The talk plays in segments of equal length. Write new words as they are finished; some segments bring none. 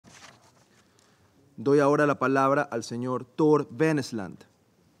Doy ahora la palabra al señor Tor Wennesland.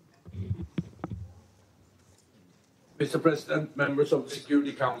 Mr. President, members of the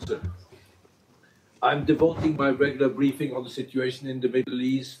Security Council, I'm devoting my regular briefing on the situation in the Middle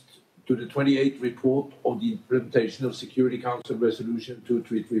East to the 28th report of the implementation of Security Council Resolution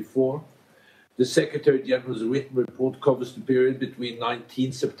 2334. The Secretary General's written report covers the period between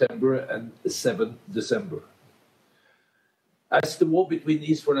 19 September and 7 December. As the war between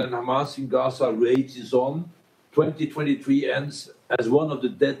Israel and Hamas in Gaza rages on, 2023 ends as one of the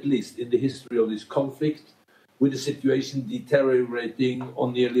deadliest in the history of this conflict, with the situation deteriorating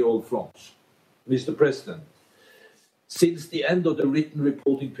on nearly all fronts. Mr. President, since the end of the written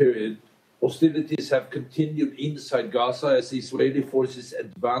reporting period, hostilities have continued inside Gaza as Israeli forces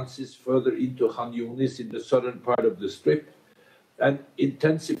advances further into Khan Yunis in the southern part of the Strip, and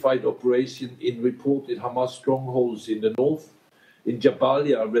intensified operation in reported Hamas strongholds in the north, in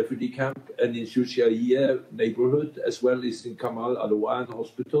Jabalia refugee camp and in Shushaiyeh neighborhood, as well as in Kamal Al-Awan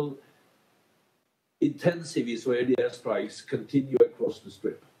hospital. Intensive Israeli airstrikes continue across the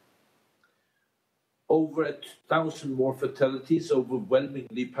Strip. Over 1,000 more fatalities,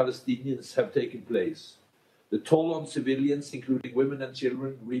 overwhelmingly Palestinians, have taken place. The toll on civilians, including women and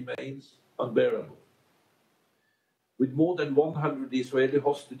children, remains unbearable. With more than 100 Israeli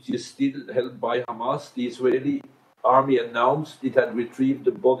hostages still held by Hamas, the Israeli army announced it had retrieved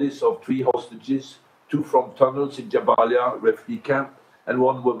the bodies of 3 hostages, 2 from tunnels in Jabalia refugee camp, and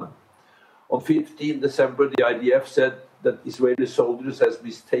 1 woman. On 15 December, the IDF said that Israeli soldiers has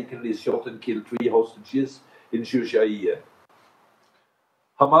mistakenly shot and killed 3 hostages in Shushaiyeh.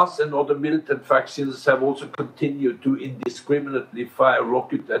 Hamas and other militant factions have also continued to indiscriminately fire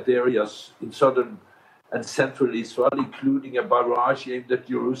rockets at areas in southern and central Israel, including a barrage aimed at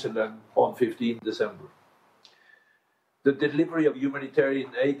Jerusalem on 15 December. The delivery of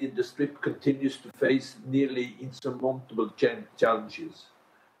humanitarian aid in the Strip continues to face nearly insurmountable challenges.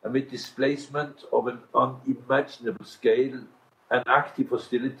 Amid displacement of an unimaginable scale and active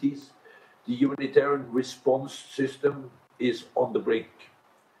hostilities, the humanitarian response system is on the brink.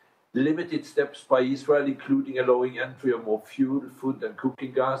 Limited steps by Israel, including allowing entry of more fuel, food and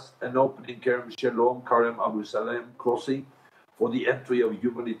cooking gas, and opening Kerem Shalom, Karem Abu Salem crossing for the entry of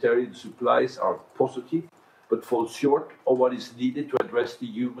humanitarian supplies, are positive, but fall short of what is needed to address the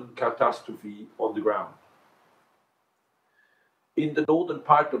human catastrophe on the ground. In the northern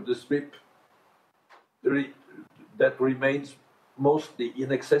part of the Strip, that remains mostly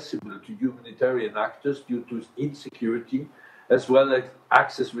inaccessible to humanitarian actors due to insecurity, as well as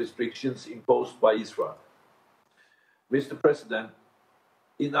access restrictions imposed by Israel. Mr. President,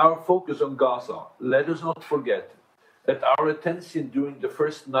 in our focus on Gaza, let us not forget that our attention during the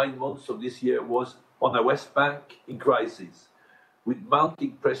first 9 months of this year was on a West Bank in crisis, with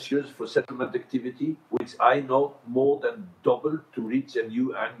mounting pressures for settlement activity, which I note more than doubled to reach a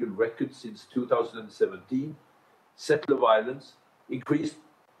new annual record since 2017, settler violence, increased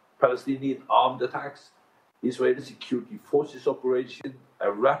Palestinian armed attacks, Israeli security forces operation,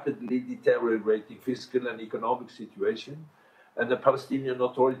 a rapidly deteriorating fiscal and economic situation, and the Palestinian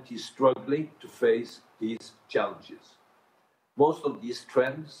Authority struggling to face these challenges. Most of these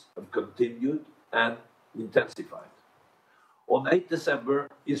trends have continued and intensified. On 8 December,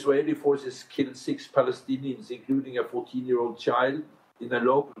 Israeli forces killed 6 Palestinians, including a 14-year-old child, in a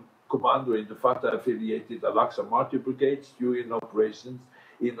local commander in the Fatah-affiliated Al-Aqsa Martyr Brigades during operations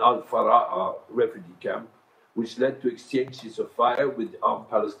in Al-Fara'a refugee camp, which led to exchanges of fire with armed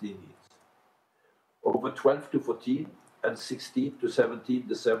Palestinians. Over 12 to 14 and 16 to 17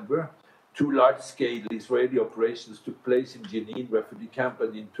 December, 2 large-scale Israeli operations took place in Jenin refugee camp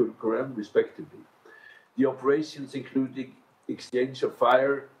and in Tulkarem, respectively. The operations included exchange of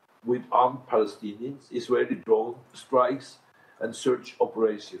fire with armed Palestinians, Israeli drone strikes, and search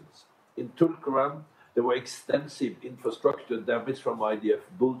operations. In Tulkarem, there were extensive infrastructure damage from IDF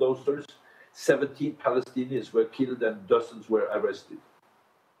bulldozers. 17 Palestinians were killed and dozens were arrested.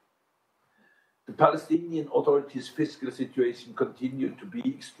 The Palestinian Authority's fiscal situation continued to be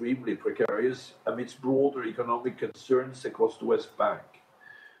extremely precarious amidst broader economic concerns across the West Bank.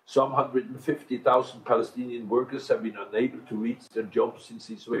 Some 150,000 Palestinian workers have been unable to reach their jobs since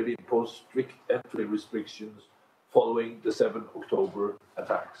Israeli imposed strict entry restrictions following the 7 October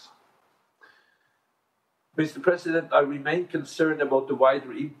attacks. Mr. President, I remain concerned about the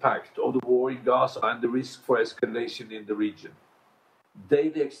wider impact of the war in Gaza and the risk for escalation in the region.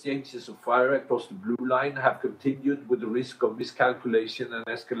 Daily exchanges of fire across the blue line have continued, with the risk of miscalculation and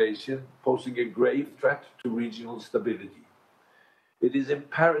escalation posing a grave threat to regional stability. It is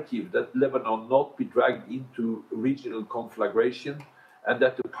imperative that Lebanon not be dragged into regional conflagration and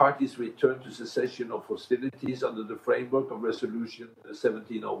that the parties return to cessation of hostilities under the framework of Resolution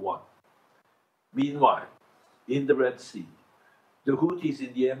 1701. Meanwhile, in the Red Sea, the Houthis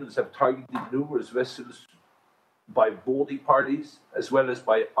in Yemen have targeted numerous vessels by boarding parties as well as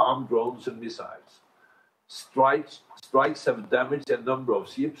by armed drones and missiles. Strikes have damaged a number of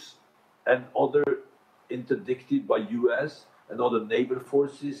ships and other interdicted by US and other naval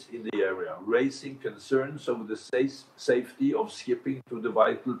forces in the area, raising concerns over the safety of shipping through the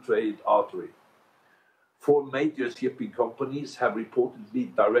vital trade artery. 4 major shipping companies have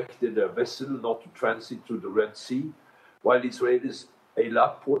reportedly directed their vessel not to transit through the Red Sea, while Israel's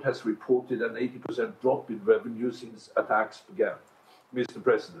Eilat port has reported an 80% drop in revenue since attacks began. Mr.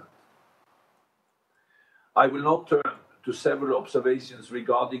 President, I will now turn to several observations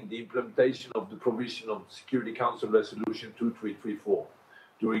regarding the implementation of the provision of the Security Council Resolution 2334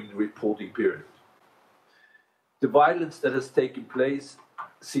 during the reporting period. The violence that has taken place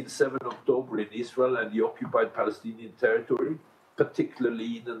since 7 October in Israel and the occupied Palestinian territory,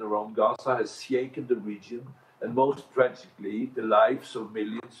 particularly in and around Gaza, has shaken the region and most tragically the lives of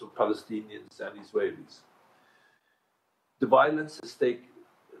millions of Palestinians and Israelis. The violence has taken,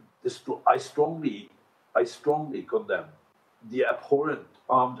 I strongly condemn the abhorrent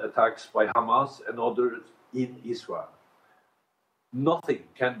armed attacks by Hamas and others in Israel. Nothing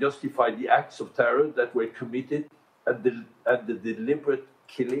can justify the acts of terror that were committed and the deliberate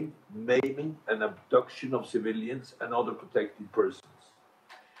killing, maiming, and abduction of civilians and other protected persons.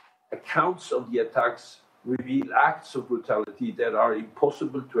 Accounts of the attacks reveal acts of brutality that are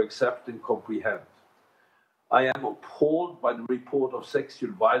impossible to accept and comprehend. I am appalled by the report of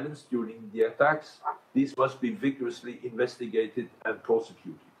sexual violence during the attacks. These must be vigorously investigated and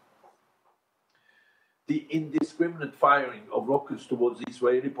prosecuted. The indiscriminate firing of rockets towards the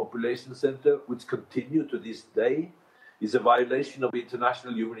Israeli population center, which continue to this day, is a violation of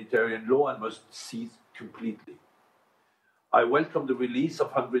international humanitarian law and must cease completely. I welcome the release of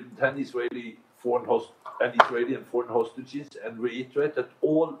 110 Israeli and foreign hostages and reiterate that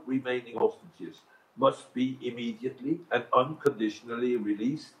all remaining hostages must be immediately and unconditionally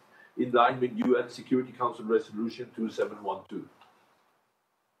released in line with UN Security Council Resolution 2712.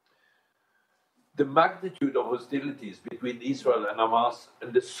 The magnitude of hostilities between Israel and Hamas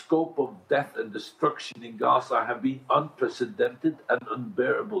and the scope of death and destruction in Gaza have been unprecedented and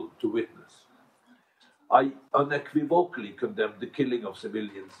unbearable to witness. I unequivocally condemn the killing of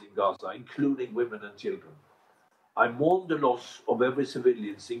civilians in Gaza, including women and children. I mourn the loss of every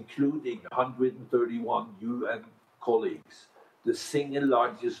civilian, including 131 UN colleagues, the single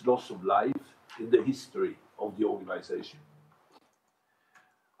largest loss of life in the history of the organization.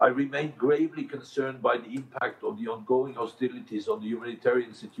 I remain gravely concerned by the impact of the ongoing hostilities on the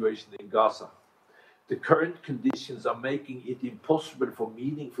humanitarian situation in Gaza. The current conditions are making it impossible for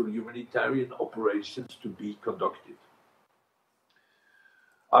meaningful humanitarian operations to be conducted.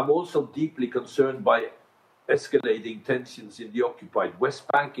 I'm also deeply concerned by escalating tensions in the occupied West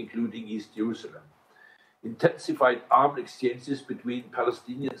Bank, including East Jerusalem. Intensified armed exchanges between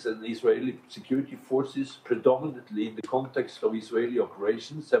Palestinians and Israeli security forces, predominantly in the context of Israeli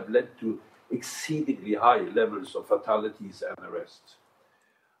operations, have led to exceedingly high levels of fatalities and arrests.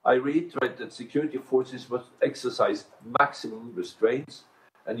 I reiterate that security forces must exercise maximum restraints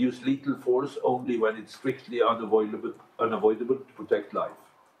and use lethal force only when it's strictly unavoidable to protect life.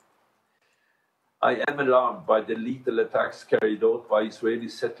 I am alarmed by the lethal attacks carried out by Israeli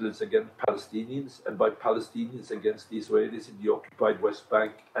settlers against Palestinians and by Palestinians against the Israelis in the occupied West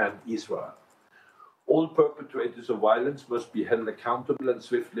Bank and Israel. All perpetrators of violence must be held accountable and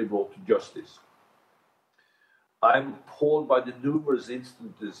swiftly brought to justice. I am appalled by the numerous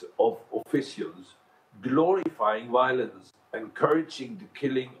instances of officials glorifying violence, encouraging the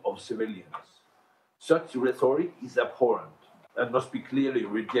killing of civilians. Such rhetoric is abhorrent and must be clearly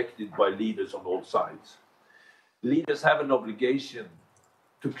rejected by leaders on all sides. Leaders have an obligation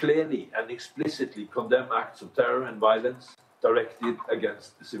to clearly and explicitly condemn acts of terror and violence directed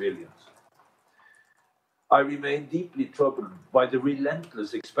against the civilians. I remain deeply troubled by the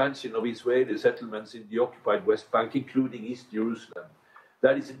relentless expansion of Israeli settlements in the occupied West Bank, including East Jerusalem,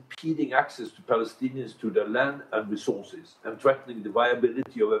 that is impeding access to Palestinians to their land and resources and threatening the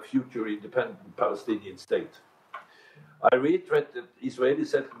viability of a future independent Palestinian state. I reiterate that Israeli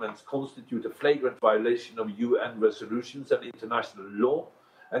settlements constitute a flagrant violation of UN resolutions and international law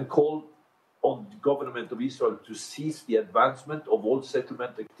and call on the government of Israel to cease the advancement of all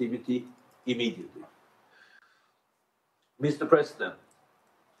settlement activity immediately. Mr. President,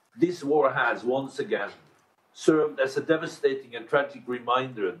 this war has once again served as a devastating and tragic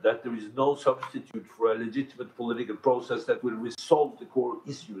reminder that there is no substitute for a legitimate political process that will resolve the core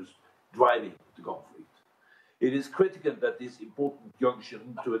issues driving the conflict. It is critical that this important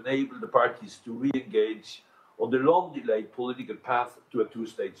junction to enable the parties to re-engage on the long-delayed political path to a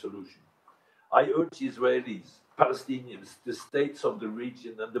two-state solution. I urge Israelis, Palestinians, the states of the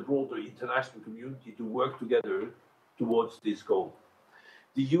region and the broader international community to work together towards this goal.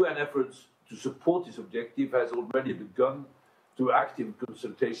 The UN efforts to support this objective has already begun through active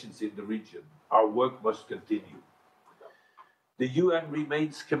consultations in the region. Our work must continue. The UN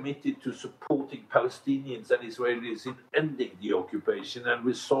remains committed to supporting Palestinians and Israelis in ending the occupation and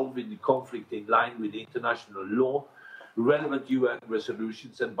resolving the conflict in line with international law, relevant UN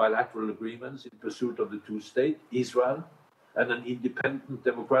resolutions and bilateral agreements in pursuit of the two-state, Israel, and an independent,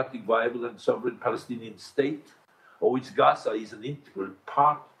 democratic, viable and sovereign Palestinian state, of which Gaza is an integral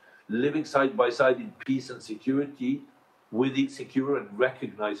part, living side by side in peace and security with its secure and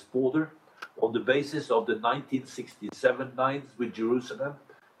recognized border, on the basis of the 1967 lines with Jerusalem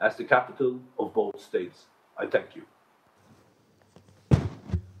as the capital of both states. I thank you.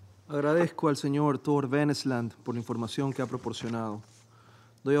 Agradezco al señor Tor Wennesland por la información que ha proporcionado.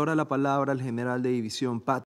 Doy ahora la palabra al general de división Pat